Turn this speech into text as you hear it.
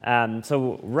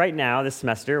So right now, this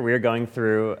semester, we are going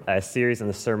through a series in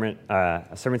the sermon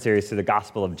series through the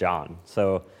Gospel of John.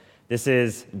 So this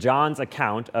is John's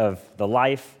account of the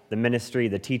life, the ministry,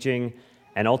 the teaching,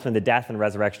 and ultimately the death and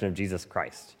resurrection of Jesus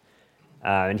Christ.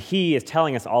 And he is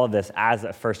telling us all of this as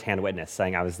a firsthand witness,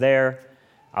 saying, I was there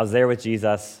with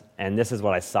Jesus, and this is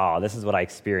what I saw, this is what I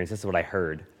experienced, this is what I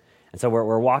heard. And so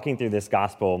we're walking through this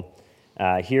gospel,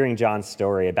 hearing John's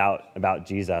story about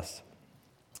Jesus.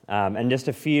 And just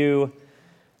a few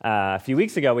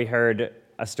weeks ago, we heard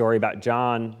a story about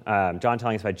John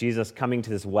telling us about Jesus coming to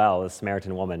this well, this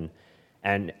Samaritan woman.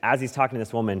 And as he's talking to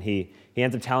this woman, he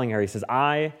ends up telling her, he says,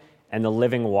 I am the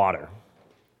living water.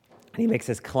 And he makes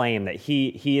this claim that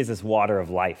he is this water of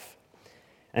life.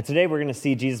 And today we're going to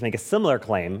see Jesus make a similar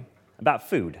claim about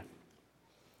food.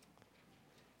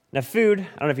 Now food,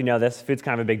 I don't know if you know this, food's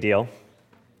kind of a big deal.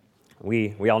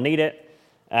 We all need it.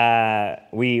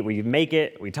 We make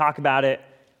it, we talk about it,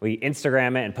 we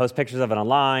Instagram it and post pictures of it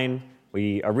online.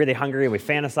 We are really hungry, we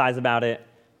fantasize about it,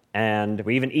 and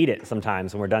we even eat it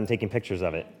sometimes when we're done taking pictures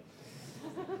of it.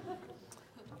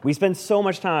 We spend so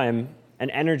much time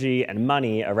and energy and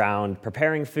money around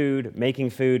preparing food,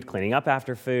 making food, cleaning up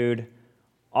after food,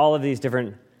 all of these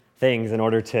different things in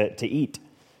order to eat.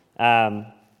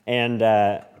 I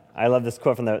love this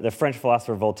quote from the French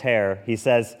philosopher Voltaire. He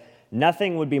says,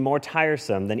 nothing would be more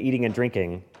tiresome than eating and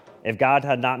drinking if God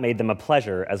had not made them a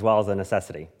pleasure as well as a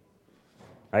necessity.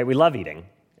 Right? We love eating.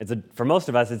 For most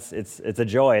of us, it's a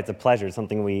joy, it's a pleasure, it's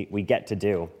something we get to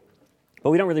do. But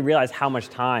we don't really realize how much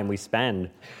time we spend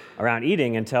around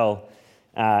eating until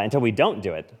we don't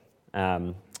do it.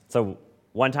 So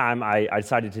one time I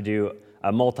decided to do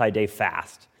a multi-day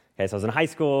fast. Okay, so I was in high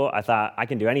school, I thought I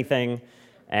can do anything,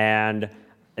 and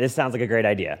this sounds like a great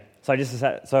idea.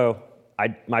 So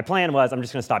my plan was I'm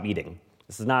just going to stop eating.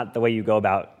 This is not the way you go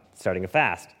about starting a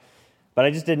fast. But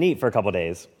I just didn't eat for a couple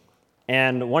days.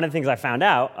 And one of the things I found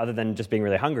out, other than just being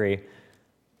really hungry,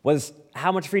 was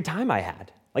how much free time I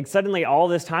had. Like suddenly all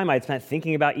this time I'd spent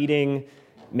thinking about eating,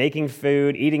 making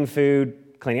food, eating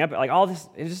food, cleaning up, like all this,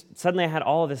 suddenly I had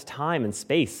all of this time and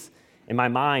space in my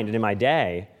mind and in my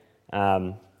day.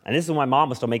 And this is when my mom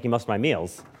was still making most of my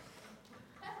meals.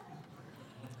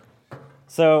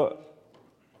 So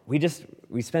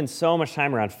we spend so much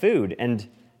time around food, and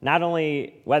not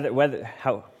only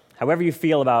however you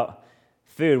feel about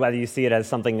food, whether you see it as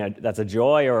something that's a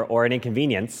joy or an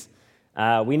inconvenience,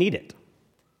 we need it,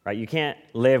 right? You can't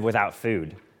live without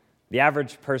food. The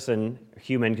average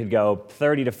human could go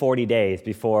 30 to 40 days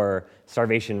before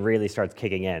starvation really starts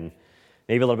kicking in.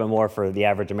 Maybe a little bit more for the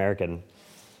average American.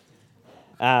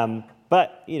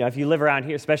 But, if you live around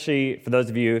here, especially for those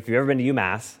of you, if you've ever been to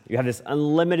UMass, you have this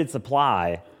unlimited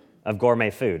supply of gourmet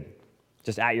food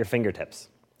just at your fingertips.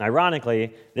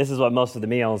 Ironically, this is what most of the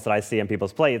meals that I see on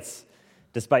people's plates,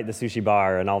 despite the sushi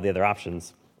bar and all the other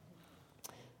options.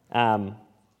 And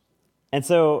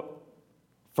so,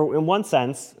 in one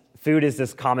sense, food is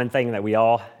this common thing that we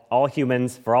all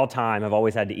humans, for all time, have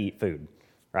always had to eat food,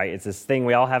 right? It's this thing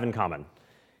we all have in common.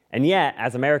 And yet,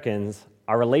 as Americans,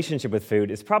 our relationship with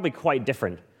food is probably quite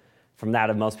different from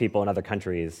that of most people in other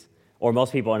countries or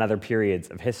most people in other periods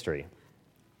of history.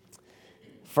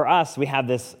 For us, we have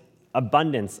this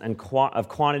abundance of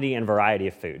quantity and variety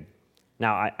of food.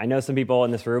 Now, I know some people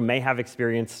in this room may have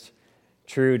experienced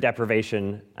true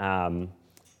deprivation, and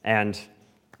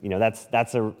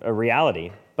that's a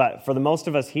reality. But for the most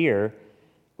of us here,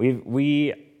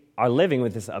 we are living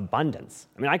with this abundance.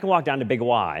 I mean, I can walk down to Big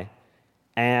Y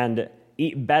and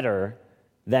eat better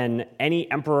than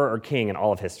any emperor or king in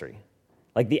all of history.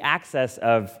 Like the access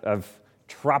of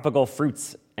tropical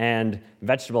fruits and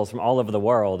vegetables from all over the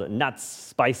world, nuts,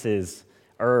 spices,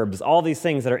 herbs, all these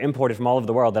things that are imported from all over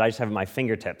the world that I just have at my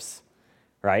fingertips,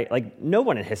 right? Like no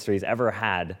one in history has ever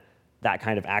had that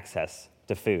kind of access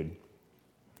to food.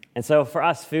 And so for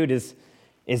us, food is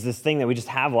this thing that we just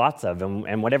have lots of,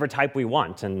 and whatever type we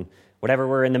want, and whatever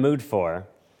we're in the mood for.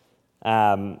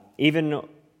 Even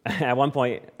at one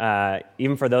point,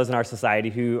 even for those in our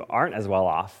society who aren't as well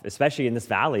off, especially in this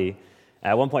valley,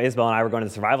 at one point Isabel and I were going to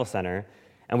the Survival Center,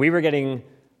 and we were getting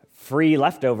free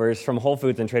leftovers from Whole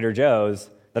Foods and Trader Joe's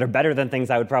that are better than things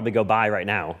I would probably go buy right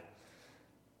now.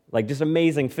 Like just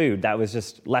amazing food that was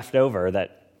just left over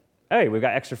that, hey, we've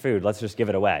got extra food, let's just give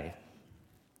it away.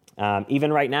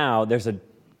 Even right now, there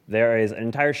is an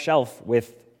entire shelf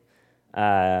with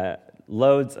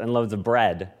loads and loads of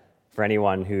bread for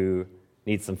anyone who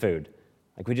needs some food.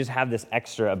 Like we just have this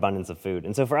extra abundance of food.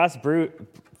 And so for us,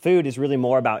 food is really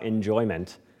more about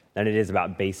enjoyment than it is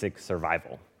about basic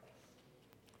survival.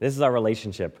 This is our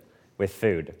relationship with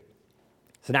food.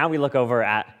 So now we look over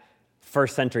at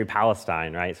first century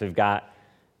Palestine, right? So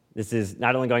this is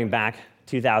not only going back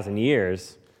 2,000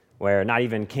 years, where not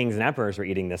even kings and emperors were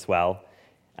eating this well,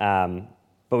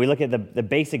 but we look at the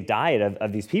basic diet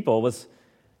of these people was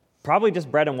probably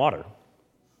just bread and water.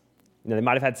 They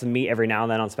might have had some meat every now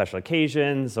and then on special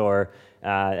occasions, or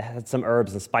had some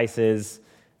herbs and spices.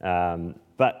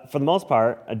 But for the most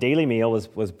part, a daily meal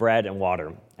was bread and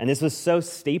water. And this was so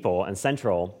staple and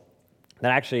central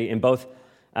that actually in both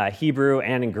Hebrew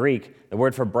and in Greek, the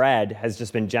word for bread has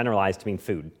just been generalized to mean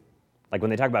food. Like when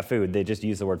they talk about food, they just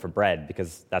use the word for bread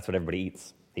because that's what everybody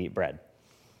eats. They eat bread.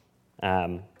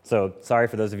 So sorry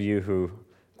for those of you who are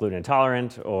gluten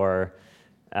intolerant or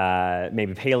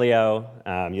maybe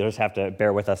paleo. You'll just have to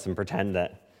bear with us and pretend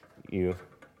that you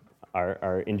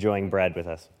are enjoying bread with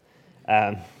us.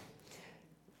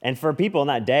 And for people in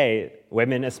that day,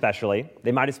 women especially,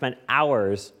 they might have spent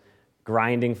hours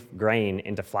grinding grain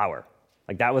into flour.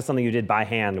 Like that was something you did by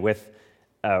hand with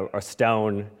a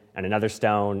stone and another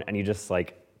stone, and you just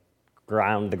like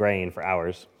ground the grain for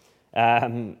hours.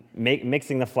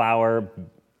 Mixing the flour,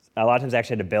 a lot of times they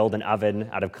actually had to build an oven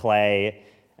out of clay,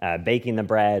 baking the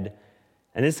bread,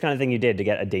 and this is the kind of thing you did to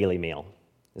get a daily meal.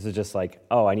 This is just like,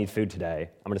 oh, I need food today.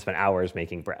 I'm going to spend hours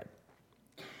making bread.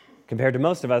 Compared to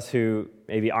most of us who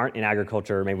maybe aren't in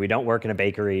agriculture, maybe we don't work in a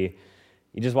bakery,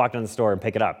 you just walk down the store and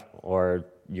pick it up, or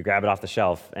you grab it off the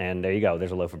shelf, and there you go,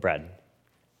 there's a loaf of bread.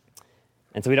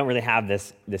 And so we don't really have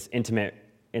this intimate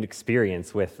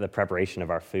experience with the preparation of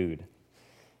our food.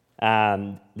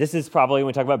 This is probably, when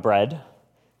we talk about bread,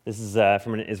 this is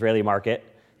from an Israeli market.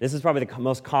 This is probably the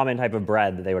most common type of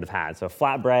bread that they would have had. So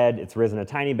flat bread, it's risen a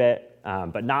tiny bit,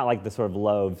 but not like the sort of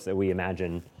loaves that we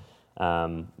imagine.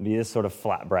 This sort of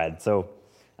flat bread. So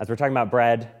as we're talking about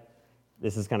bread,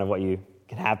 this is kind of what you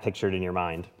can have pictured in your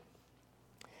mind.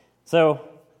 So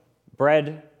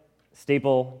bread,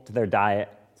 staple to their diet.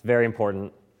 It's very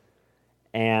important.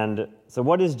 And so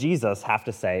what does Jesus have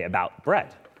to say about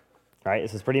bread? Right?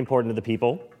 This is pretty important to the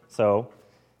people. So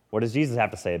what does Jesus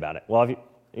have to say about it? Well, if you're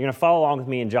going to follow along with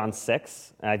me in John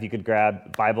 6, if you could grab a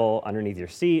Bible underneath your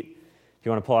seat. If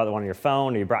you want to pull out the one on your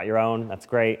phone or you brought your own, that's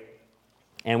great.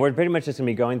 And we're pretty much just going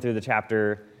to be going through the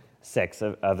chapter 6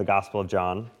 of the Gospel of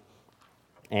John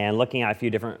and looking at a few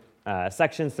different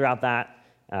sections throughout that.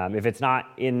 If it's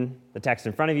not in the text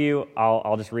in front of you,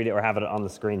 I'll just read it or have it on the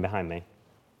screen behind me.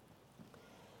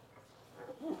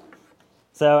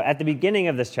 So at the beginning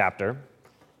of this chapter,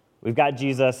 we've got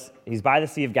Jesus. He's by the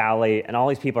Sea of Galilee, and all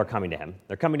these people are coming to him.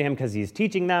 They're coming to him because he's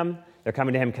teaching them. They're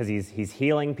coming to him because he's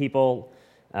healing people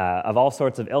of all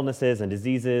sorts of illnesses and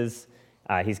diseases.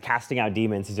 He's casting out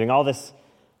demons. He's doing all this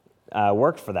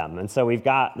work for them. And so we've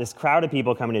got this crowd of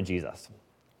people coming to Jesus.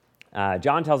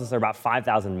 John tells us there are about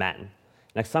 5,000 men.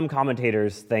 Now, some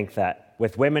commentators think that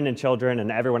with women and children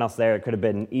and everyone else there, it could have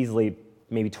been easily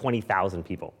maybe 20,000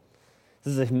 people.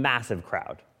 This is a massive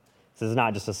crowd. This is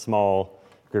not just a small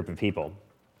group of people.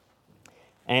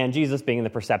 And Jesus, being the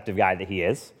perceptive guy that he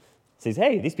is, says,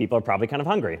 hey, these people are probably kind of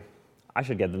hungry. I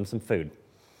should give them some food.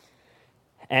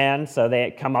 And so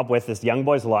they come up with this young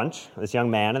boy's lunch, this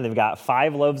young man, and they've got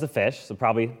 5 loaves of fish, so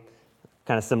probably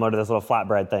kind of similar to those little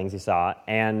flatbread things you saw,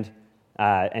 and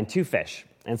 2 fish.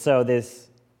 And so this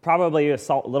probably a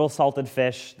little salted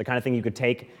fish, the kind of thing you could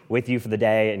take with you for the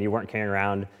day, and you weren't carrying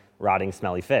around rotting,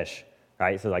 smelly fish,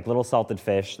 right? So like little salted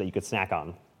fish that you could snack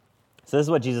on. So this is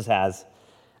what Jesus has.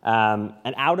 And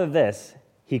out of this,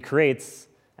 he creates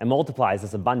and multiplies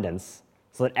this abundance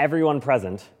so that everyone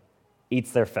present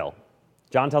eats their fill.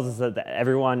 John tells us that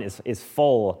everyone is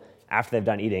full after they've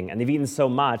done eating, and they've eaten so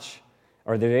much,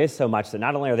 or there is so much, that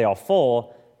not only are they all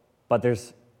full, but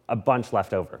there's a bunch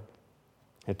left over.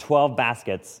 There are 12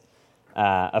 baskets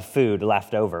of food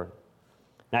left over.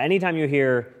 Now, anytime you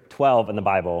hear 12 in the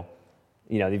Bible,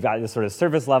 you've got this sort of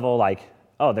surface level, like,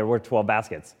 oh, there were 12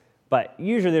 baskets. But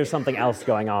usually there's something else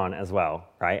going on as well,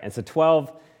 right? And so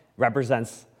 12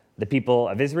 represents the people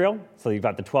of Israel. So you've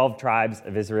got the 12 tribes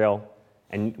of Israel.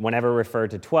 And whenever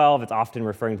referred to 12, it's often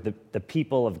referring to the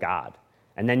people of God.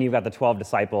 And then you've got the 12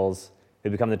 disciples who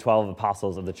become the 12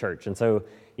 apostles of the church. And so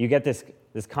you get this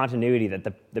continuity that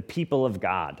the people of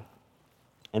God.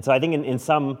 And so I think in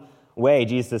some way,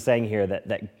 Jesus is saying here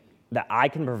that I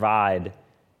can provide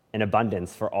an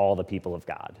abundance for all the people of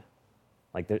God.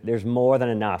 Like there's more than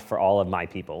enough for all of my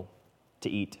people to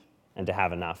eat and to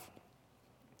have enough.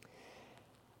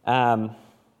 And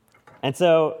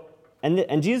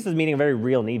Jesus is meeting a very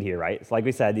real need here, right? So like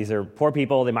we said, these are poor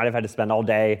people. They might have had to spend all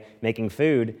day making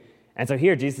food. And so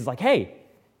here, Jesus is like, hey,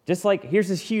 just like, here's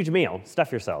this huge meal.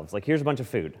 Stuff yourselves. Like, here's a bunch of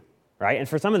food, right? And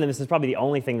for some of them, this is probably the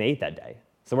only thing they ate that day.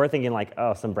 So we're thinking like,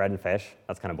 oh, some bread and fish.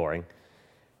 That's kind of boring.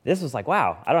 this was like,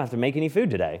 wow, I don't have to make any food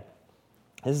today.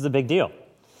 This is a big deal.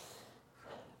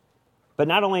 But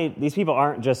not only, these people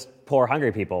aren't just poor,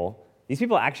 hungry people, these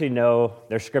people actually know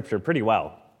their scripture pretty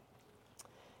well.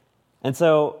 And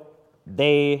so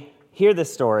they hear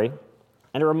this story,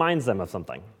 and it reminds them of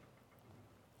something.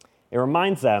 It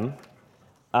reminds them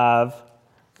of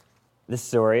this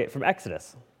story from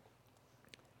Exodus.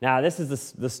 Now, this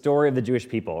is the story of the Jewish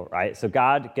people, right? So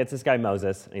God gets this guy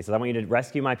Moses, and he says, I want you to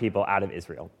rescue my people out of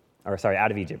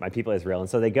Egypt, my people Israel. And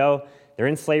so they're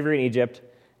in slavery in Egypt.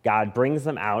 God brings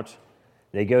them out.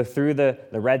 They go through the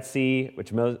Red Sea,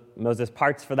 which Moses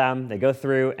parts for them. They go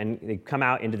through, and they come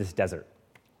out into this desert.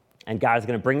 And God is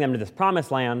going to bring them to this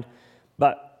promised land,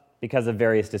 but because of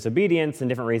various disobedience and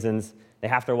different reasons, they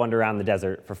have to wander around the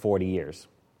desert for 40 years.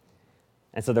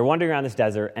 And so they're wandering around this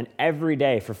desert, and every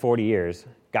day for 40 years,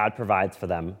 God provides for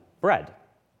them bread.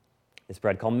 This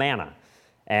bread called manna.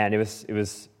 And it was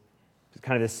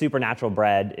kind of this supernatural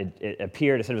bread. It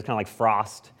appeared, it said it was kind of like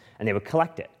frost, and they would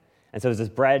collect it. And so it was this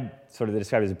bread, sort of they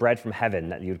described as bread from heaven,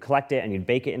 that you would collect it, and you'd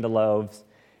bake it into loaves,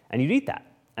 and you'd eat that.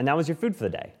 And that was your food for the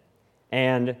day.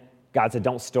 And God said,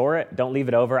 don't store it, don't leave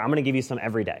it over. I'm going to give you some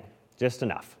every day, just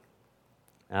enough.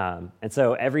 And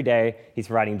so every day, he's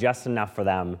providing just enough for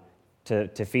them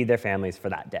to feed their families for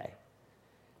that day.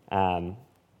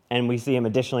 And we see him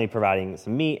additionally providing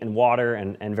some meat and water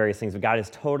and various things, but God is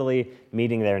totally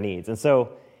meeting their needs. And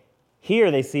so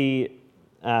here they see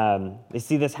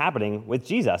this happening with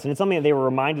Jesus, and it's something that they were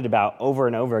reminded about over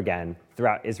and over again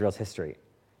throughout Israel's history.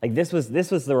 Like this was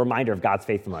the reminder of God's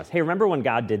faithfulness. Hey, remember when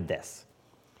God did this,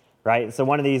 right? So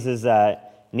one of these is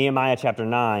Nehemiah chapter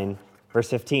 9, verse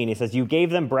 15. He says, you gave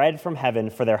them bread from heaven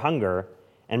for their hunger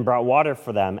and brought water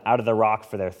for them out of the rock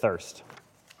for their thirst.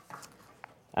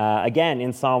 Again,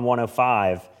 in Psalm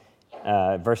 105,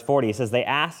 verse 40, he says, they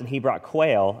asked and he brought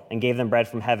quail and gave them bread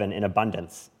from heaven in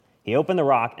abundance. He opened the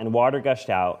rock and water gushed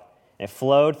out. And it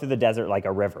flowed through the desert like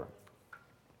a river.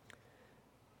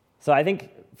 So I think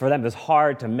for them it was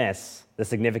hard to miss the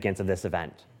significance of this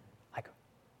event. Like,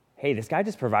 hey, this guy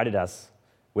just provided us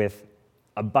with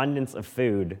abundance of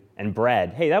food and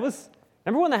bread. Hey,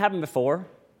 remember when that happened before?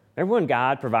 Remember when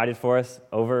God provided for us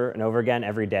over and over again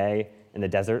every day in the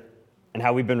desert? And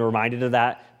how we've been reminded of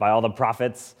that by all the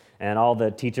prophets and all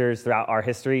the teachers throughout our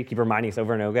history keep reminding us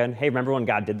over and over again. Hey, remember when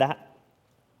God did that?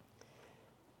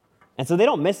 And so they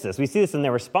don't miss this. We see this in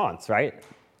their response, right?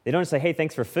 They don't say, hey,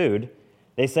 thanks for food.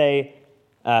 They say,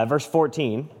 verse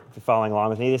 14, if you're following along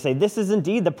with me, they say, this is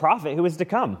indeed the prophet who is to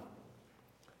come.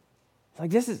 It's like,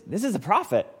 this is a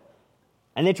prophet.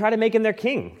 And they try to make him their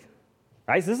king,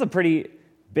 right? So this is a pretty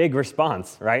big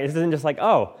response, right? This isn't just like,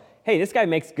 oh, hey, this guy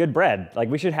makes good bread. Like,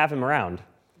 we should have him around.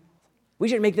 We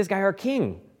should make this guy our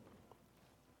king.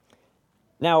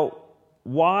 Now,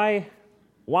 why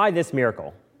this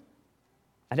miracle?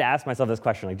 I had to ask myself this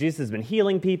question. Like, Jesus has been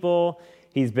healing people.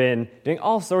 He's been doing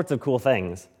all sorts of cool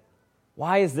things.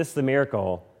 Why is this the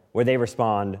miracle where they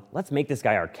respond, let's make this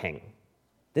guy our king?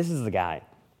 This is the guy.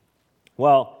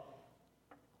 Well,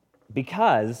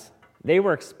 because they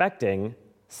were expecting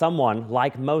someone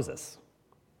like Moses,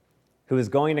 who is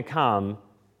going to come,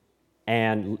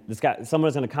 and someone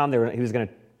was going to come there, he was going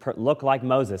to look like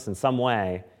Moses in some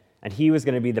way, and he was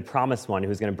going to be the promised one who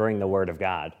was going to bring the word of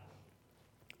God.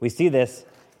 We see this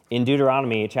in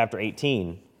Deuteronomy chapter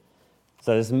 18.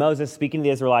 So this is Moses speaking to the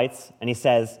Israelites, and he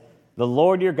says, the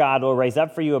Lord your God will raise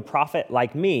up for you a prophet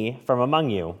like me from among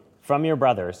you, from your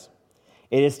brothers.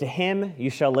 It is to him you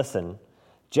shall listen,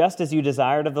 just as you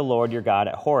desired of the Lord your God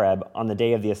at Horeb on the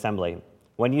day of the assembly,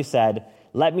 when you said,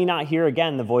 let me not hear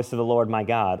again the voice of the Lord my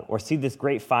God, or see this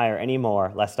great fire any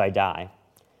more, lest I die.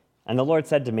 And the Lord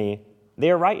said to me, they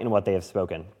are right in what they have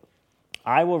spoken.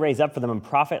 I will raise up for them a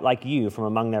prophet like you from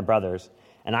among their brothers,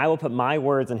 and I will put my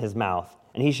words in his mouth,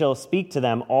 and he shall speak to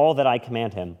them all that I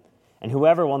command him. And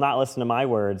whoever will not listen to my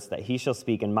words that he shall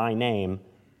speak in my name,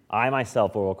 I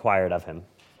myself will require it of him.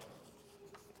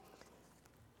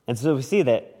 And so we see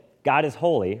that God is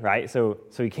holy, right? So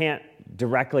he can't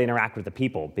directly interact with the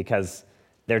people because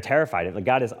they're terrified. Like,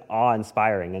 God is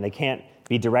awe-inspiring, and they can't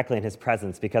be directly in his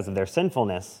presence because of their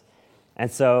sinfulness.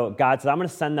 And so God says, I'm going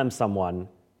to send them someone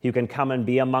who can come and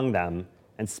be among them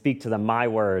and speak to them my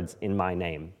words in my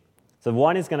name. So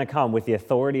one is going to come with the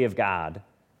authority of God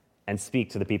and speak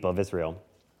to the people of Israel.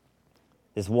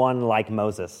 This one like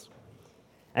Moses.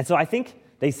 And so I think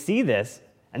they see this,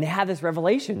 and they have this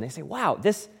revelation. They say, wow,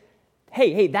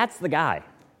 hey, that's the guy.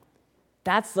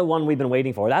 That's the one we've been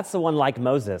waiting for. That's the one like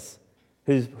Moses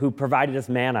who provided us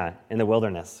manna in the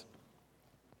wilderness.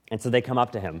 And so they come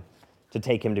up to him to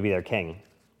take him to be their king.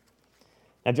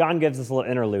 Now, John gives us a little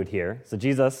interlude here. So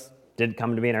Jesus did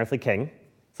come to be an earthly king.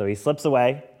 So he slips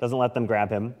away, doesn't let them grab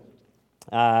him.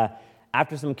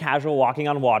 After some casual walking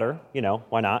on water,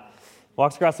 why not?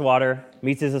 Walks across the water,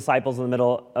 meets his disciples in the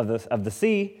middle of the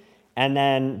sea, and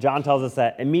then John tells us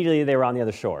that immediately they were on the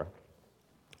other shore.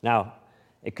 Now,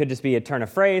 it could just be a turn of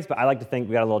phrase, but I like to think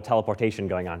we got a little teleportation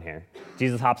going on here.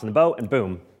 Jesus hops in the boat, and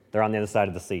boom, they're on the other side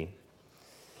of the sea.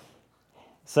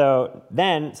 So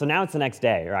now it's the next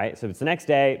day, right? So it's the next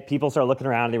day, people start looking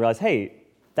around, and they realize, hey,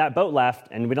 that boat left,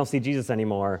 and we don't see Jesus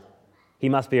anymore. He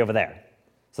must be over there.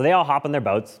 So they all hop in their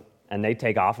boats, and they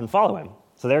take off and follow him.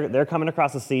 So they're coming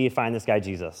across the sea to find this guy,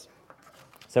 Jesus.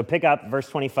 So pick up verse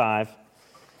 25. It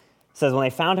says, when they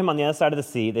found him on the other side of the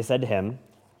sea, they said to him,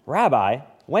 Rabbi,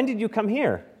 when did you come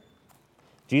here?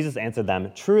 Jesus answered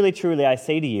them, truly, truly, I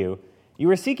say to you, you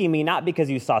were seeking me not because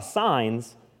you saw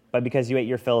signs, but because you ate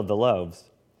your fill of the loaves.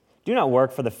 Do not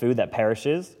work for the food that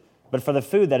perishes, but for the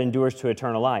food that endures to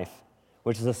eternal life,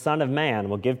 which the Son of Man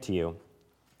will give to you.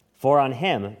 For on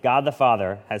him God the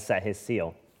Father has set his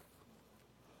seal.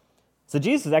 So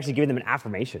Jesus is actually giving them an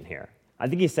affirmation here. I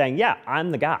think he's saying, yeah,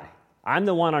 I'm the guy. I'm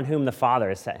the one on whom the Father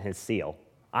has set his seal.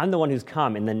 I'm the one who's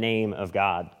come in the name of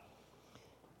God.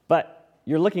 But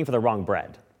you're looking for the wrong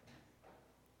bread.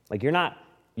 Like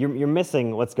you're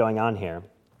missing what's going on here.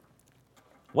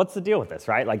 What's the deal with this,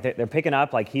 right? Like they're picking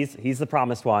up like he's the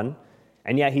promised one,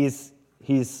 and yet he's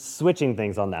switching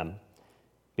things on them.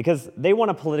 Because they want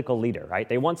a political leader, right?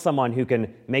 They want someone who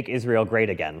can make Israel great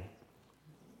again.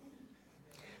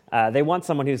 They want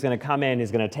someone who's going to come in,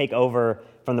 who's going to take over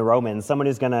from the Romans, someone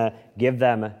who's going to give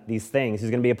them these things, who's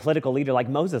going to be a political leader like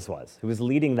Moses was, who was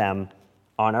leading them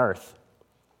on earth.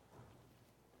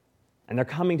 And they're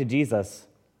coming to Jesus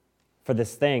for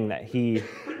this thing that he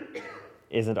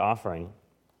isn't offering.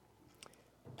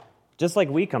 Just like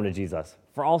we come to Jesus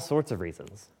for all sorts of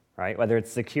reasons, right? Whether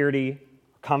it's security,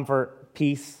 comfort,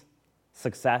 peace,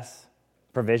 success,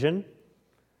 provision.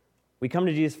 We come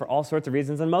to Jesus for all sorts of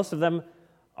reasons, and most of them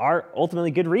are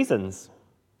ultimately good reasons.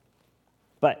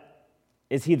 But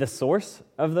is he the source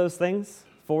of those things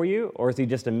for you, or is he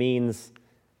just a means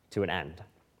to an end?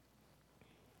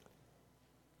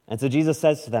 And so Jesus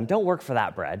says to them, don't work for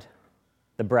that bread,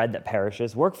 the bread that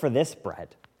perishes. Work for this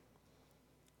bread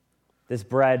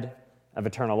of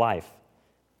eternal life.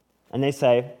 And they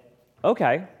say,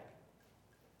 okay,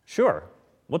 sure,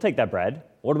 we'll take that bread.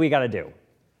 What do we got to do?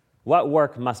 What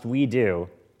work must we do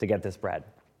to get this bread?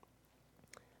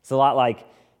 It's a lot like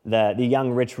the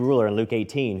young rich ruler in Luke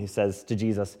 18 who says to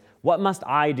Jesus, what must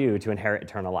I do to inherit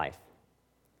eternal life?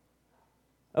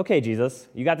 Okay, Jesus,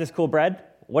 you got this cool bread.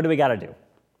 What do we got to do?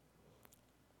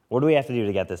 What do we have to do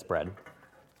to get this bread?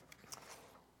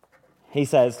 He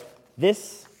says,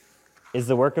 this is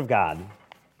the work of God,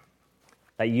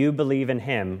 that you believe in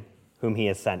him whom he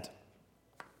has sent.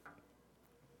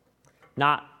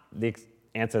 Not the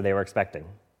answer they were expecting.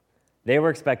 They were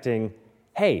expecting,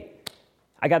 hey,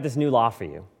 I got this new law for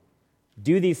you.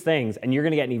 Do these things, and you're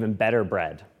going to get an even better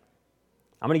bread.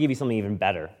 I'm going to give you something even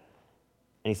better.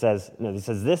 And he says,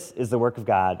 this is the work of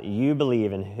God. You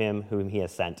believe in him whom he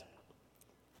has sent.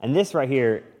 And this right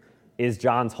here is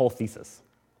John's whole thesis.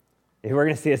 We're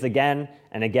going to see this again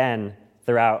and again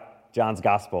throughout John's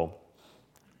gospel.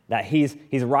 That he's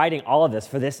writing all of this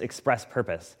for this express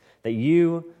purpose, that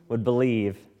you would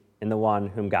believe in the one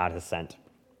whom God has sent,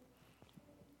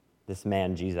 this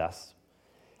man, Jesus.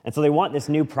 And so they want this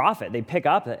new prophet. They pick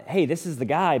up that, hey, this is the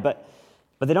guy, but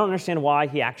they don't understand why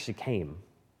he actually came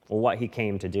or what he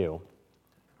came to do.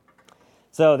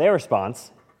 So their response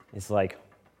is like,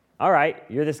 all right,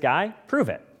 you're this guy, prove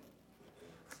it.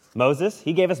 Moses,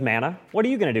 he gave us manna. What are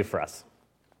you going to do for us?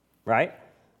 Right?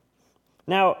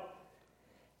 Now,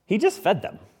 he just fed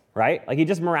them, right? Like he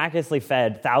just miraculously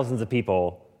fed thousands of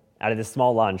people out of this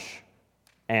small lunch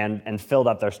and filled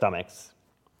up their stomachs.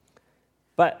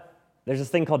 But there's this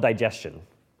thing called digestion.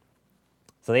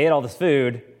 So they ate all this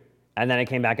food, and then it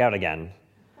came back out again.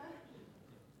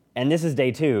 And this is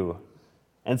day 2.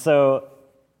 And so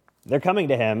they're coming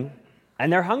to him,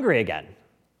 and they're hungry again.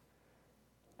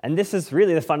 And this is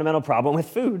really the fundamental problem with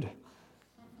food.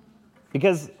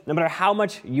 Because no matter how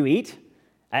much you eat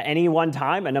at any one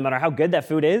time, and no matter how good that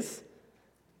food is,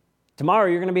 tomorrow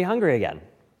you're going to be hungry again.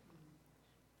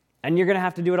 And you're going to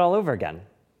have to do it all over again,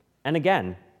 and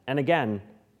again, and again,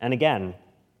 and again.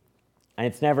 And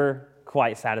it's never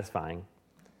quite satisfying.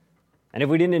 And if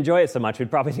we didn't enjoy it so much, we'd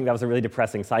probably think that was a really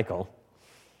depressing cycle.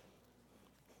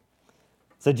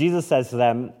 So Jesus says to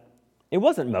them, it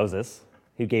wasn't Moses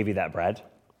who gave you that bread,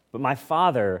 but my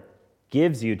Father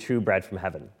gives you true bread from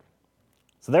heaven.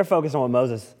 So they're focused on what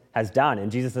Moses has done,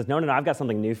 and Jesus says, no, I've got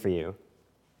something new for you.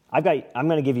 My Father's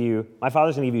going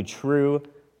to give you true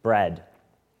bread.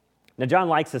 Now, John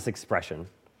likes this expression.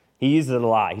 He uses it a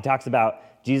lot. He talks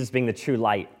about Jesus being the true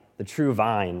light, the true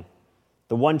vine,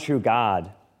 the one true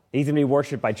God. He's going to be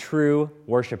worshipped by true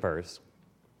worshipers.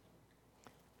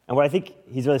 And what I think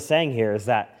he's really saying here is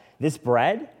that this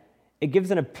bread, it gives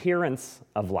an appearance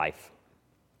of life,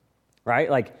 right?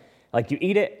 Like you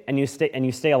eat it and you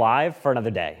stay alive for another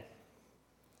day.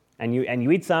 And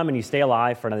you eat some and you stay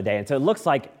alive for another day. And so it looks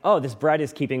like, oh, this bread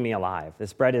is keeping me alive.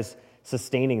 This bread is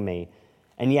sustaining me.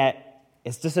 And yet,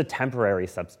 it's just a temporary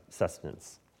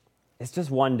sustenance. It's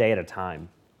just one day at a time.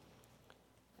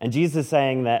 And Jesus is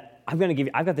saying that I've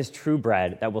got this true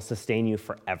bread that will sustain you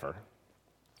forever.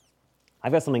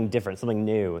 I've got something different, something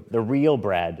new, the real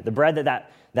bread, the bread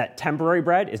that temporary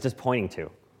bread is just pointing to.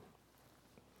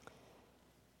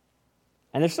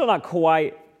 And they're still not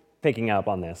quite picking up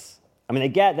on this. I mean, they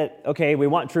get that, okay, we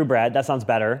want true bread. That sounds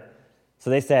better.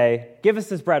 So they say, give us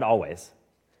this bread always.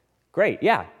 Great,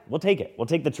 yeah, we'll take it. We'll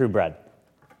take the true bread.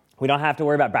 We don't have to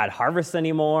worry about bad harvests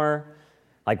anymore.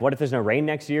 Like, what if there's no rain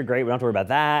next year? Great, we don't have to worry about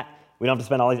that. We don't have to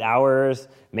spend all these hours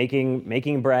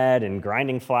making bread and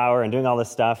grinding flour and doing all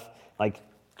this stuff. Like,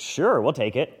 sure, we'll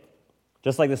take it.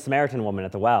 Just like the Samaritan woman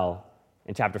at the well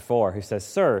in chapter 4 who says,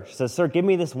 Sir, give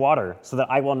me this water so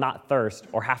that I will not thirst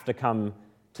or have to come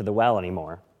to the well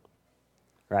anymore.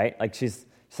 Right? Like she's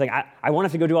saying, I won't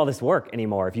have to go do all this work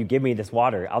anymore if you give me this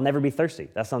water. I'll never be thirsty.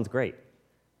 That sounds great.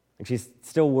 And she's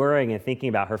still worrying and thinking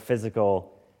about her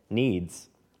physical needs,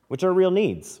 which are real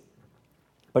needs.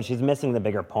 But she's missing the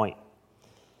bigger point.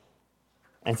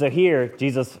 And so here,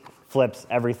 Jesus flips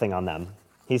everything on them.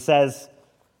 He says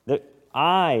that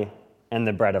I am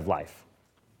the bread of life.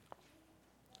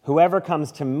 Whoever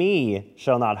comes to me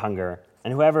shall not hunger,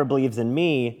 and whoever believes in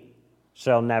me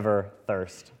shall never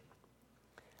thirst.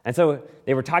 And so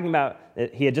they were talking about,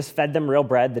 he had just fed them real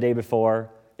bread the day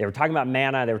before. They were talking about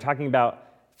manna. They were talking about,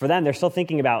 for them, they're still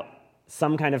thinking about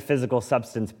some kind of physical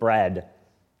substance bread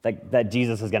that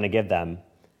Jesus is going to give them.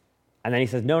 And then he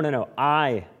says, no,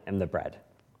 I am the bread.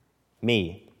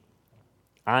 Me.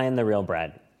 I am the real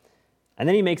bread. And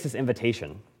then he makes this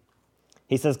invitation.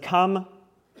 He says, come,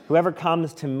 whoever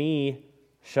comes to me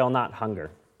shall not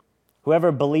hunger.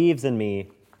 Whoever believes in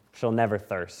me shall never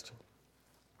thirst.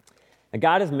 And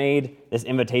God has made this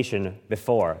invitation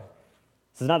before.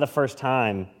 This is not the first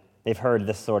time they've heard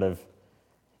this sort of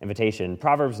invitation.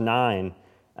 Proverbs 9,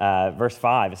 verse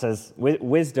 5, it says,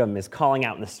 wisdom is calling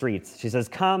out in the streets. She says,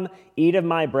 come, eat of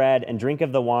my bread and drink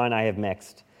of the wine I have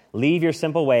mixed. Leave your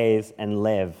simple ways and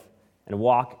live, and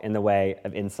walk in the way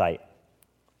of insight.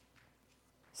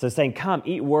 So saying, come,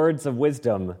 eat words of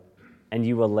wisdom, and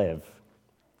you will live.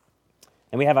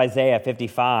 And we have Isaiah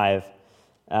 55,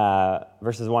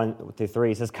 verses 1 through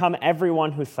 3. It says, come,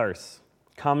 everyone who thirsts,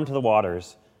 come to the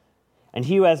waters. And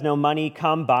he who has no money,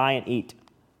 come buy and eat.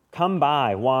 Come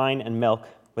buy wine and milk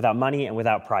without money and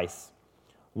without price.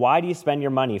 Why do you spend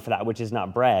your money for that which is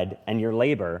not bread, and your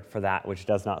labor for that which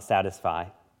does not satisfy?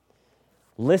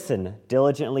 Listen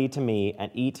diligently to me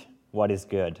and eat what is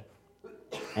good,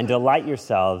 and delight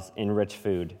yourselves in rich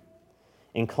food.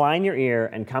 Incline your ear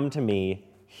and come to me,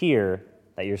 hear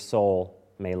that your soul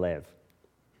may live.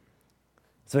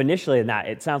 So initially in that,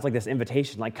 it sounds like this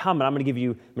invitation, like, come and I'm going to give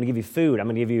you food, I'm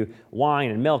going to give you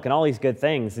wine and milk and all these good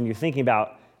things. And you're thinking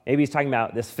about, maybe he's talking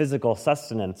about this physical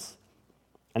sustenance.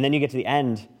 And then you get to the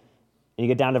end, and you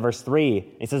get down to verse 3,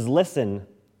 and he says, listen,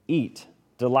 eat,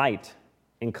 delight,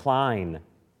 incline,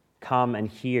 come and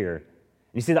hear. And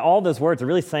you see that all those words are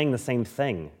really saying the same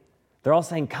thing. They're all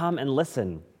saying, come and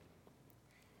listen.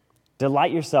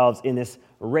 Delight yourselves in this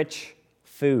rich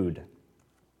food.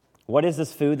 What is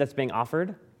this food that's being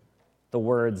offered? The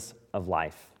words of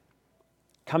life.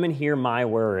 Come and hear my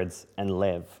words and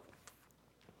live.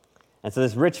 And so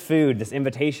this rich food, this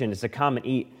invitation is to come and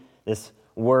eat this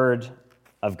word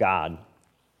of God.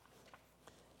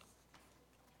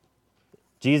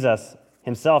 Jesus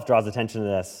himself draws attention to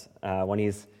this when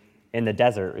he's in the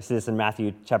desert. We see this in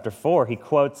Matthew chapter 4. He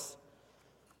quotes,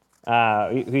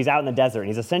 he's out in the desert, and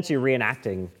he's essentially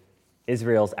reenacting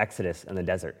Israel's exodus in the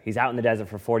desert. He's out in the desert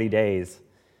for 40 days,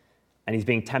 and he's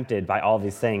being tempted by all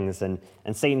these things. And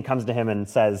Satan comes to him and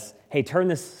says, hey, turn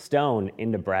this stone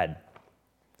into bread.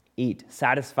 Eat,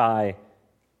 satisfy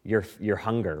your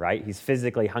hunger, right? He's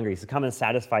physically hungry. He says, come and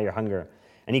satisfy your hunger.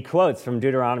 And he quotes from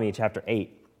Deuteronomy chapter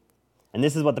 8. And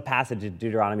this is what the passage of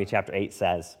Deuteronomy chapter 8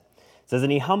 says. It says,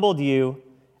 and he humbled you,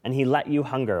 and he let you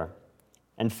hunger,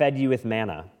 and fed you with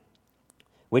manna,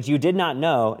 which you did not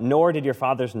know, nor did your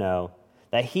fathers know,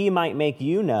 that he might make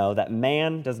you know that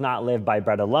man does not live by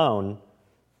bread alone,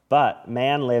 but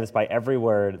man lives by every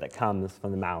word that comes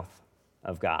from the mouth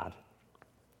of God.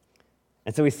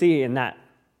 And so we see in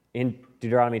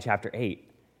Deuteronomy chapter 8.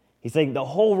 He's saying the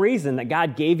whole reason that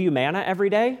God gave you manna every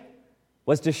day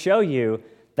was to show you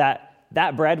that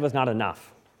that bread was not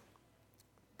enough.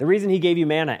 The reason he gave you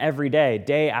manna every day,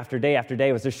 day after day after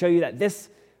day, was to show you that this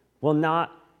will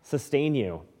not sustain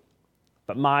you,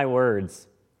 but my words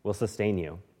will sustain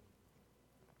you.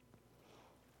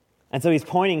 And so he's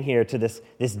pointing here to this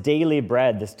daily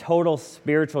bread, this total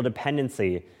spiritual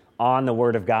dependency on the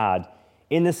Word of God,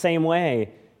 in the same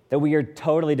way that we are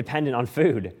totally dependent on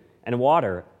food and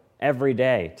water every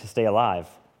day to stay alive.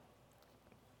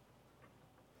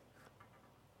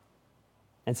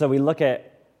 And so we look at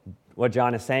what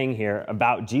John is saying here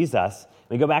about Jesus.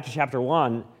 We go back to chapter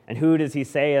 1, and who does he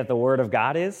say that the Word of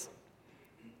God is?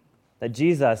 That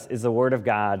Jesus is the Word of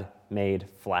God made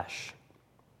flesh.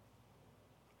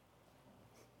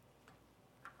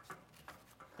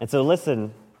 And so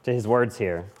listen to his words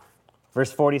here.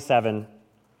 Verse 47,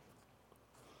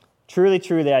 "Truly,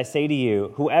 truly, I say to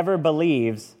you, whoever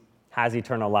believes has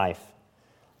eternal life.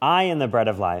 I am the bread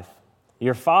of life.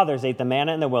 Your fathers ate the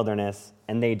manna in the wilderness,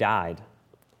 and they died.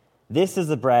 This is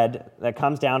the bread that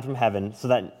comes down from heaven, so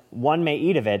that one may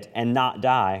eat of it and not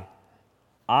die.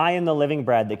 I am the living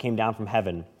bread that came down from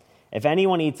heaven. If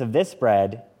anyone eats of this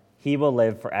bread, he will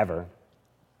live forever.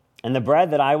 And the bread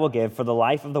that I will give for the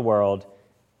life of the world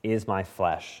is my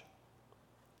flesh."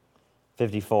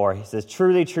 54, he says,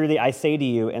 "Truly, truly, I say to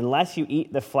you, unless you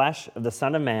eat the flesh of the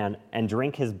Son of Man and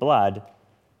drink his blood,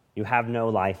 you have no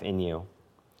life in you.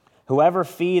 Whoever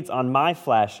feeds on my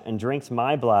flesh and drinks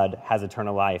my blood has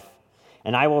eternal life,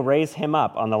 and I will raise him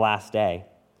up on the last day.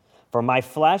 For my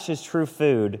flesh is true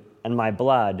food, and my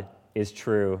blood is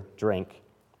true drink.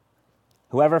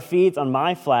 Whoever feeds on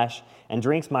my flesh and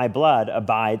drinks my blood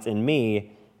abides in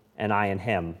me, and I in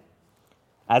him.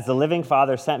 As the living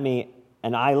Father sent me,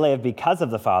 and I live because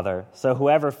of the Father, so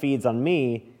whoever feeds on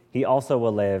me, he also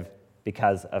will live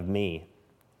because of me.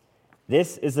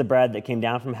 This is the bread that came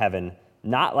down from heaven,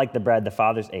 not like the bread the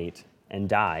fathers ate and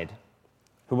died.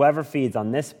 Whoever feeds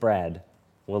on this bread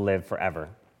will live forever."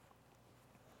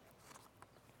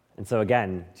 And so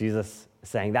again, Jesus is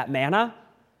saying that manna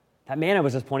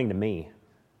was just pointing to me.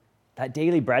 That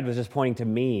daily bread was just pointing to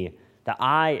me, that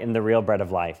I am the real bread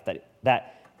of life,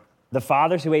 that the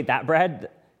fathers who ate that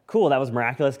bread, cool, that was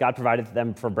miraculous. God provided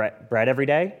them for bread every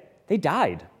day. They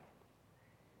died.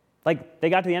 Like, they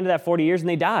got to the end of that 40 years and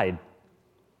they died.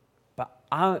 But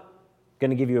I'm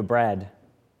going to give you a bread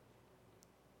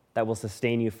that will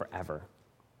sustain you forever.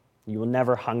 You will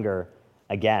never hunger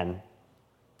again.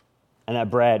 And that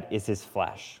bread is his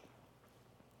flesh.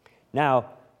 Now,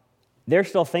 they're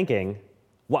still thinking,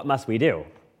 what must we do,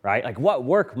 right? Like, what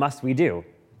work must we do?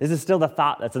 This is still the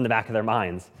thought that's in the back of their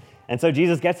minds. And so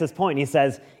Jesus gets this point, and he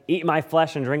says, "Eat my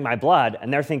flesh and drink my blood."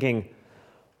 And they're thinking,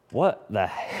 what the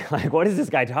heck? Like, what is this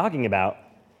guy talking about?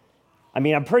 I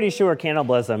mean, I'm pretty sure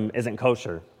cannibalism isn't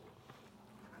kosher.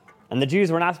 And the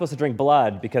Jews were not supposed to drink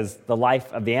blood because the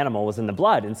life of the animal was in the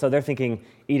blood. And so they're thinking,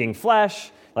 eating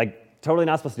flesh, like, totally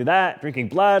not supposed to do that. Drinking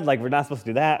blood, like, we're not supposed to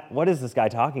do that. What is this guy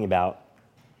talking about?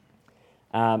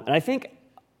 And I think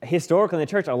historically in the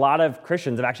church, a lot of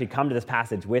Christians have actually come to this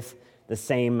passage with the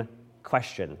same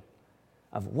question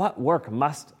of what work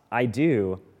must I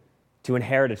do to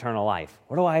inherit eternal life?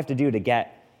 What do I have to do to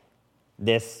get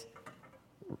this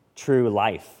true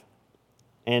life?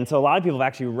 And so a lot of people have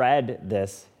actually read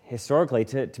this historically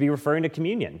to be referring to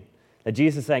communion. That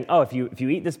Jesus is saying, oh, if you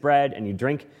eat this bread and you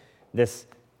drink this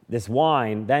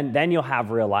wine, then you'll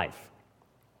have real life.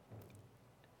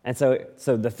 And so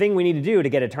the thing we need to do to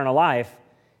get eternal life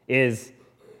is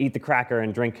eat the cracker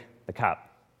and drink the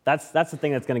cup. That's the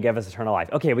thing that's going to give us eternal life.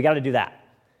 Okay, we got to do that.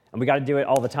 And we got to do it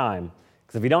all the time.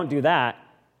 Because if we don't do that,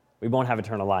 we won't have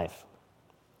eternal life.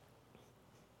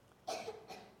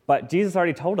 But Jesus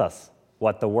already told us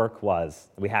what the work was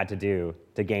that we had to do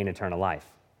to gain eternal life.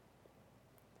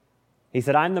 He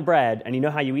said, "I'm the bread," and you know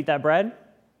how you eat that bread?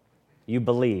 You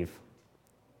believe.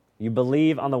 You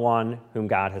believe on the one whom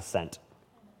God has sent.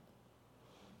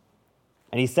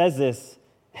 And he says this,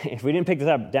 if we didn't pick this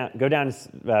up, go down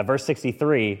to verse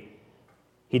 63,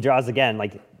 he draws again,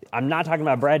 like, I'm not talking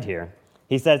about bread here.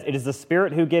 He says, "It is the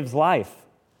Spirit who gives life.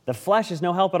 The flesh is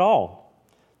no help at all.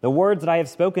 The words that I have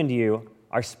spoken to you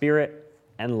are spirit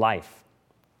and life."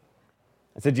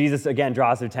 And so Jesus, again,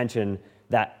 draws their attention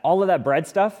that all of that bread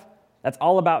stuff, that's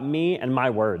all about me and my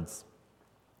words.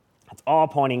 It's all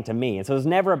pointing to me. And so it was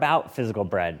never about physical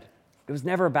bread. It was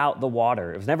never about the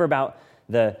water. It was never about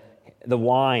the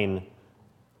wine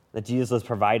that Jesus was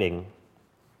providing.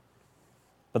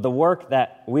 But the work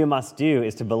that we must do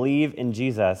is to believe in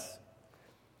Jesus,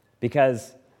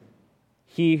 because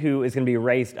he who is going to be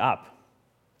raised up,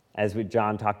 as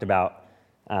John talked about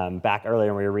back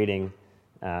earlier when we were reading,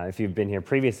 if you've been here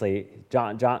previously,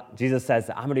 Jesus says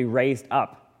that I'm going to be raised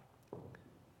up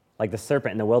like the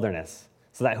serpent in the wilderness,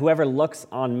 so that whoever looks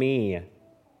on me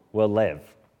will live.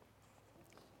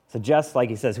 So just like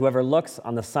he says, whoever looks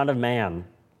on the Son of Man,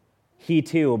 he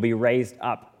too will be raised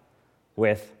up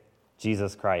with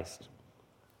Jesus Christ.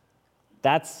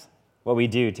 That's what we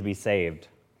do to be saved.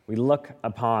 We look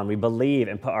upon, we believe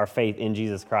and put our faith in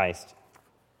Jesus Christ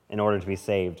in order to be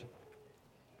saved.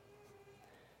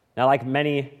 Now, like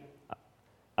many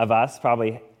of us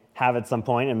probably have at some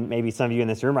point, and maybe some of you in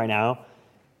this room right now,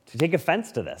 to take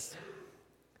offense to this.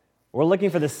 We're looking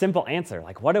for the simple answer.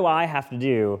 Like, what do I have to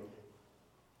do?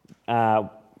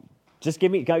 Just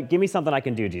give me something I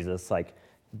can do, Jesus. Like,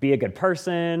 be a good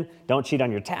person, don't cheat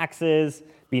on your taxes,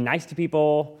 be nice to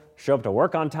people, show up to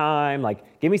work on time.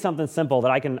 Like, give me something simple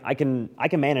that I can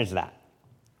manage that,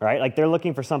 right? Like, they're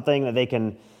looking for something that they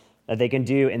can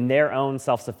do in their own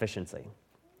self-sufficiency.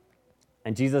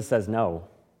 And Jesus says, no,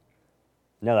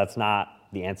 that's not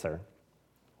the answer.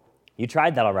 You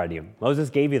tried that already. Moses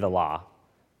gave you the law.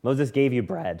 Moses gave you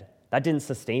bread. That didn't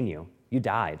sustain you. You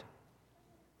died.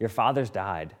 Your fathers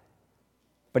died.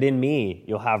 But in me,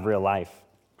 you'll have real life.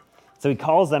 So he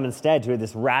calls them instead to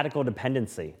this radical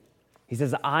dependency. He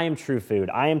says, I am true food.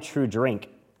 I am true drink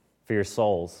for your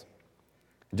souls.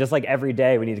 Just like every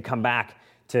day we need to come back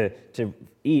to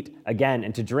eat again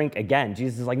and to drink again.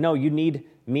 Jesus is like, no, you need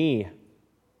me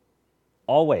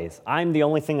always. I'm the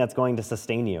only thing that's going to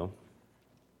sustain you.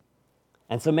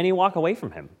 And so many walk away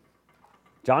from him.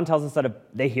 John tells us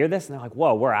that they hear this and they're like,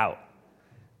 whoa, we're out.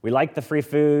 We liked the free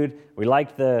food. We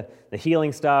liked the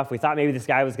healing stuff. We thought maybe this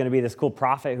guy was going to be this cool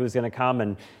prophet who was going to come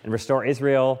and restore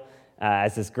Israel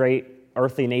as this great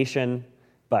earthly nation.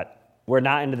 But we're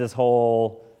not into this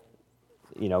whole,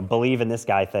 believe in this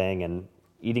guy thing and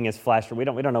eating his flesh. We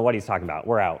don't know what he's talking about.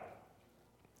 We're out.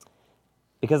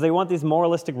 Because they want these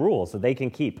moralistic rules that they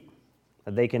can keep,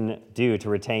 that they can do to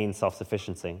retain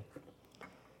self-sufficiency.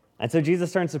 And so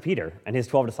Jesus turns to Peter and his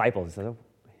 12 disciples.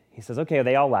 He says, okay,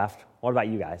 they all left. What about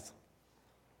you guys?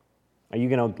 Are you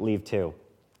going to leave too?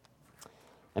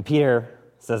 And Peter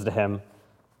says to him,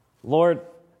 Lord,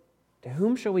 to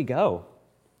whom shall we go?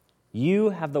 You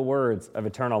have the words of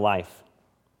eternal life.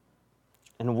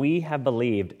 And we have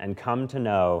believed and come to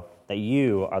know that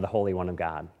you are the Holy One of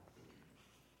God.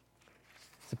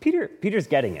 So Peter's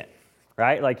getting it,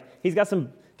 right? Like, he's got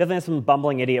definitely has some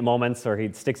bumbling idiot moments, or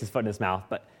he sticks his foot in his mouth,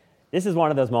 but this is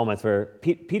one of those moments where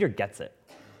Peter gets it.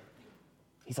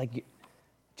 He's like,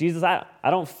 Jesus, I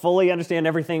don't fully understand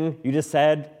everything you just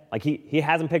said. Like, he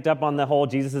hasn't picked up on the whole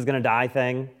Jesus is going to die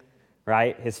thing,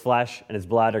 right? His flesh and his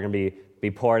blood are going to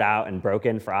be poured out and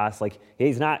broken for us. Like,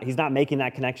 he's not making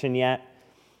that connection yet.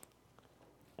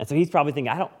 And so he's probably thinking,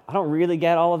 I don't really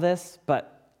get all of this,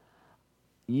 but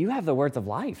you have the words of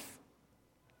life.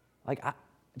 Like,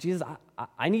 Jesus,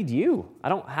 I need you. I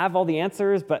don't have all the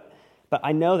answers, but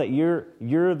I know that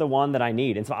you're the one that I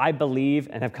need. And so I believe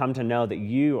and have come to know that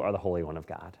you are the Holy One of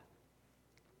God.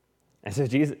 And so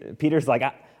Peter's like,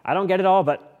 I don't get it all,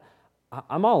 but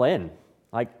I'm all in.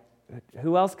 Like,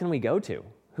 who else can we go to?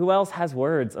 Who else has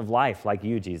words of life like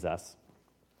you, Jesus?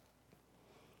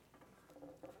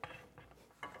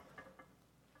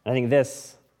 I think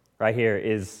this right here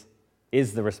is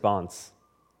the response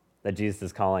that Jesus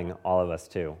is calling all of us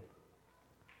to.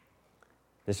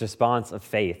 This response of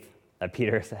faith that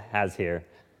Peter has here,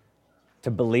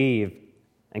 to believe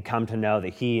and come to know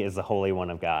that he is the Holy One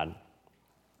of God.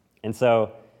 And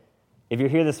so, if you're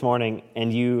here this morning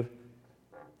and you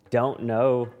don't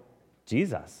know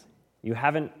Jesus, you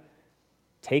haven't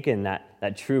taken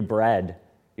that true bread,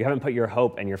 you haven't put your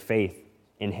hope and your faith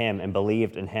in him and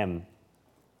believed in him,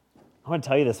 I want to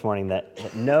tell you this morning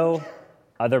that no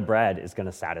other bread is going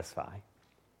to satisfy.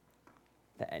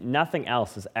 That nothing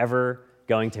else is ever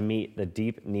going to meet the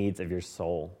deep needs of your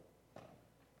soul.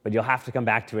 But you'll have to come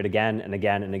back to it again and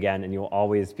again and again, and you'll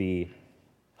always be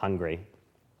hungry.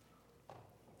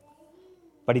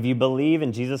 But if you believe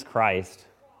in Jesus Christ,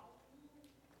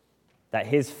 that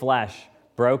his flesh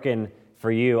broken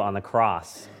for you on the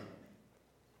cross,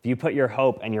 if you put your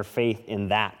hope and your faith in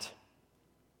that,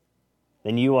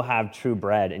 then you will have true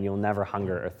bread and you'll never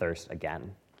hunger or thirst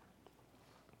again.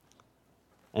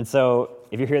 And so,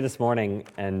 if you're here this morning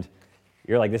and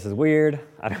you're like, this is weird,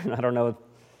 I don't know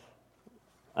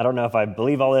if I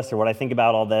believe all this or what I think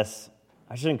about all this,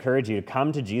 I should encourage you to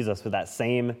come to Jesus with that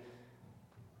same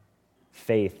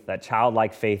faith, that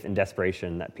childlike faith and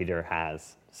desperation that Peter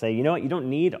has. Say, you know what, you don't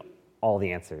need all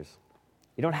the answers.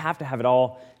 You don't have to have it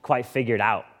all quite figured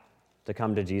out to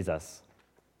come to Jesus.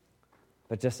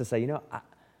 But just to say,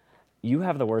 you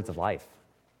have the words of life.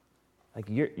 Like,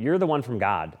 you're the one from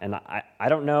God, and I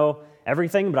don't know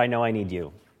everything, but I know I need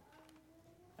you.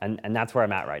 And that's where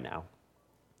I'm at right now.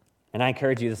 And I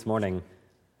encourage you this morning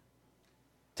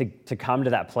to come to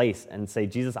that place and say,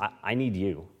 Jesus, I need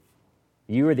you.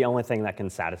 You are the only thing that can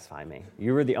satisfy me.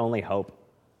 You are the only hope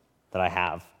that I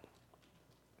have.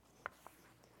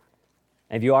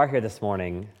 And if you are here this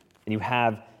morning and you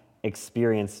have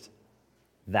experienced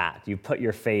that, you put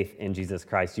your faith in Jesus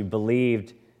Christ, you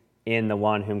believed in the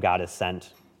one whom God has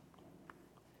sent,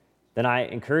 then I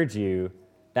encourage you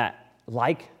that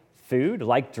like food,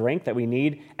 like drink that we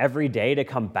need every day to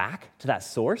come back to that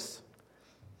source,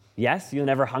 yes, you'll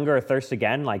never hunger or thirst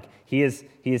again. Like he has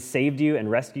saved you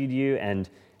and rescued you, and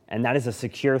that is a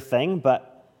secure thing,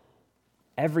 but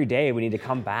every day we need to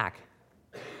come back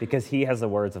because he has the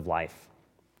words of life.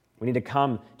 We need to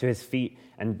come to his feet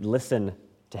and listen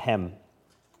to him.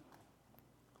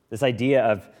 This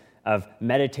idea of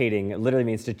meditating literally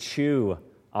means to chew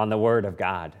on the word of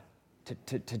God,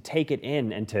 to take it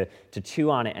in and to chew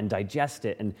on it and digest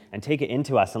it and take it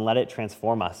into us and let it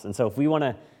transform us. And so if we want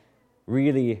to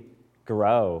really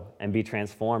grow and be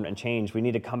transformed and change, we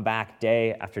need to come back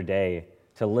day after day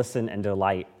to listen and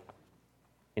delight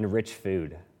in rich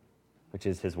food, which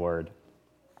is his word.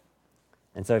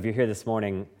 And so if you're here this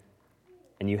morning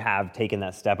and you have taken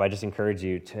that step, I just encourage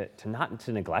you to not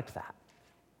to neglect that,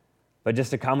 but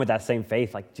just to come with that same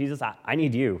faith, like, Jesus, I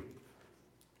need you.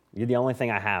 You're the only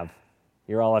thing I have.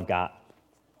 You're all I've got.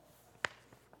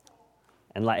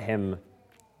 And let him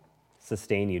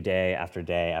sustain you day after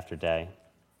day after day.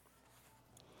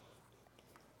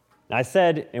 Now, I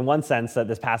said in one sense that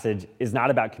this passage is not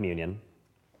about communion,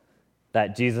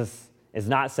 that Jesus is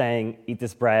not saying, eat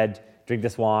this bread, drink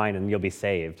this wine, and you'll be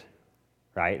saved,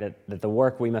 right? That the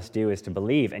work we must do is to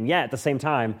believe. And yet, at the same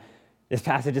time, this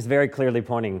passage is very clearly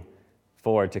pointing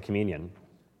forward to communion.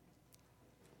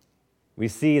 We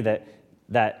see that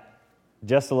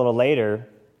just a little later,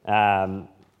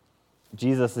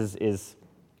 Jesus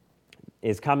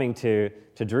is coming to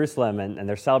Jerusalem, and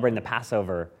they're celebrating the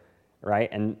Passover, right?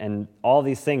 And all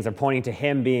these things are pointing to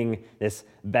him being this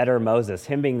better Moses,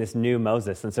 him being this new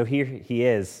Moses. And so here he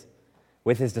is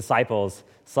with his disciples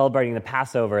celebrating the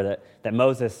Passover that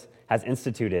Moses has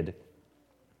instituted.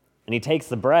 And he takes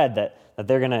the bread that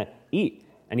they're going to eat,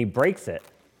 and he breaks it.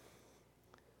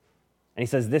 And he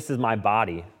says, "This is my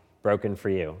body broken for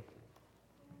you."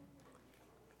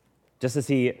 Just as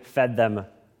he fed them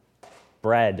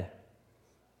bread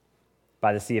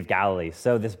by the Sea of Galilee,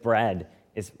 so this bread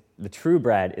is the true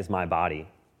bread is my body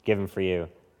given for you.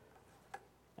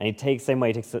 And he takes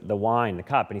the wine, the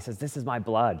cup, and he says, "This is my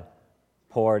blood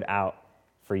poured out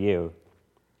for you."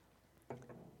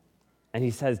 And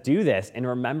he says, "Do this in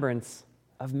remembrance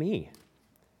of me."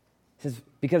 He says,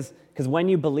 because when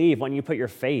you believe, when you put your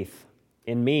faith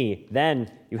in me,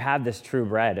 then you have this true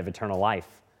bread of eternal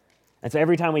life. And so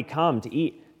every time we come to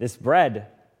eat this bread,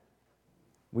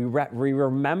 we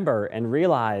remember and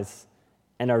realize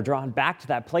and are drawn back to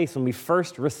that place when we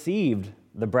first received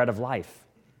the bread of life.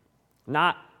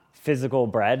 Not physical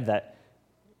bread that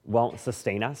won't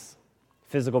sustain us,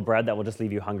 physical bread that will just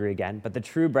leave you hungry again, but the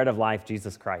true bread of life,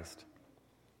 Jesus Christ.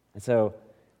 And so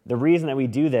the reason that we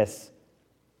do this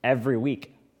every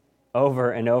week,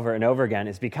 over and over and over again,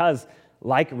 is because,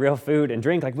 like real food and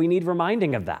drink, like we need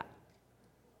reminding of that.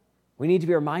 We need to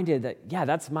be reminded that, yeah,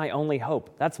 that's my only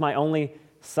hope. That's my only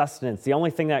sustenance. The only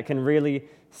thing that can really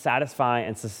satisfy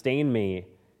and sustain me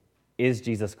is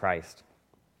Jesus Christ.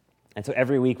 And so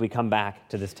every week we come back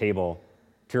to this table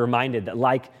to be reminded that,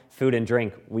 like food and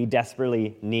drink, we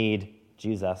desperately need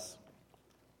Jesus.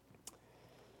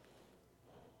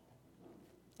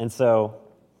 And so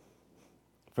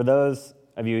for those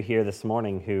of you here this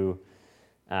morning who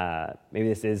maybe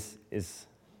this is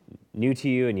new to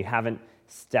you and you haven't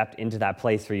stepped into that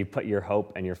place where you put your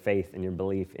hope and your faith and your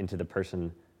belief into the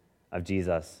person of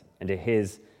Jesus, into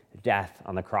his death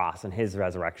on the cross and his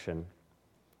resurrection.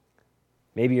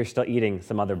 Maybe you're still eating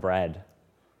some other bread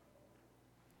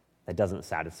that doesn't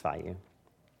satisfy you.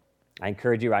 I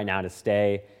encourage you right now to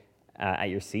stay at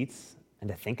your seats and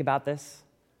to think about this,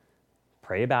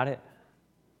 pray about it.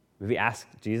 Maybe ask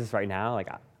Jesus right now, like,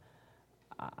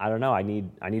 I don't know, I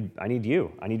need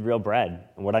you. I need real bread.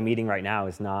 And what I'm eating right now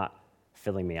is not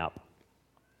filling me up.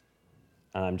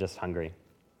 And I'm just hungry.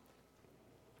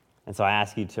 And so I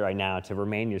ask you to right now to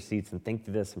remain in your seats and think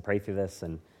through this and pray through this.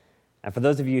 And for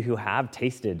those of you who have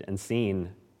tasted and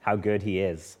seen how good he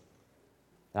is,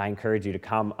 I encourage you to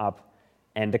come up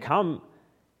and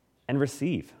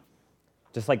receive.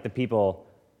 Just like the people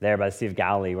there by the Sea of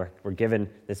Galilee were given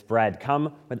this bread.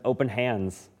 Come with open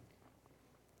hands,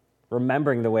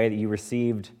 remembering the way that you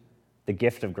received the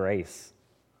gift of grace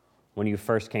when you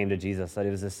first came to Jesus, that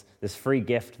it was this free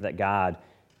gift that God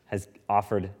has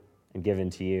offered and given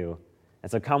to you.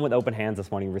 And so come with open hands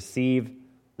this morning, receive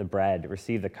the bread,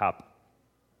 receive the cup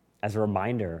as a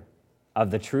reminder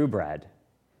of the true bread,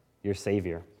 your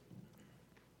Savior.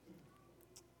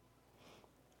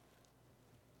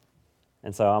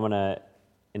 And so in a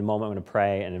moment, I'm going to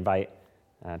pray and invite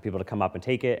people to come up and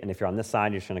take it. And if you're on this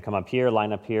side, you're just going to come up here,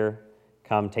 line up here,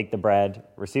 come take the bread,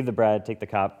 receive the bread, take the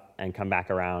cup, and come back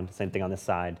around. Same thing on this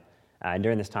side. And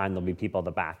during this time, there'll be people at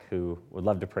the back who would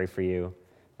love to pray for you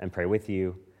and pray with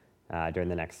you during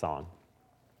the next song.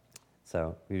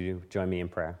 So will you join me in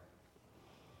prayer?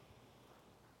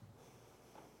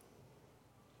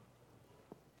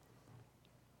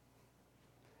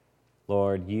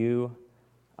 Lord, you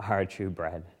are our true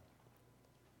bread.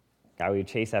 God, we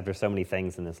chase after so many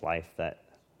things in this life that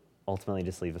ultimately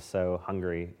just leave us so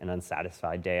hungry and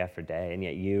unsatisfied day after day, and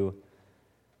yet you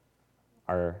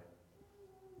are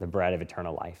the bread of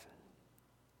eternal life.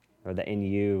 Lord, that in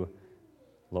you,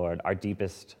 Lord, our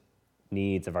deepest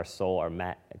needs of our soul are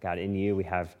met. God, in you we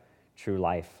have true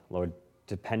life. Lord,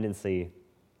 dependency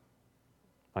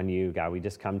on you, God, we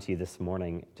just come to you this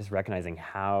morning just recognizing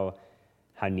how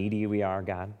needy we are,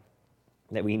 God,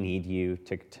 that we need you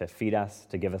to feed us,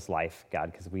 to give us life,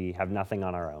 God, because we have nothing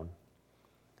on our own.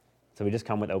 So we just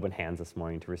come with open hands this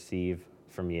morning to receive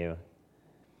from you.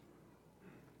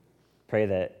 Pray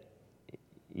that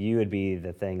you would be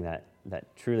the thing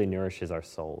that truly nourishes our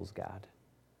souls, God.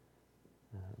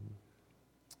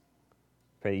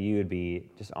 Pray that you would be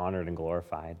just honored and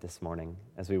glorified this morning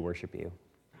as we worship you.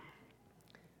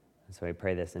 And so I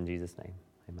pray this in Jesus' name.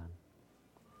 Amen.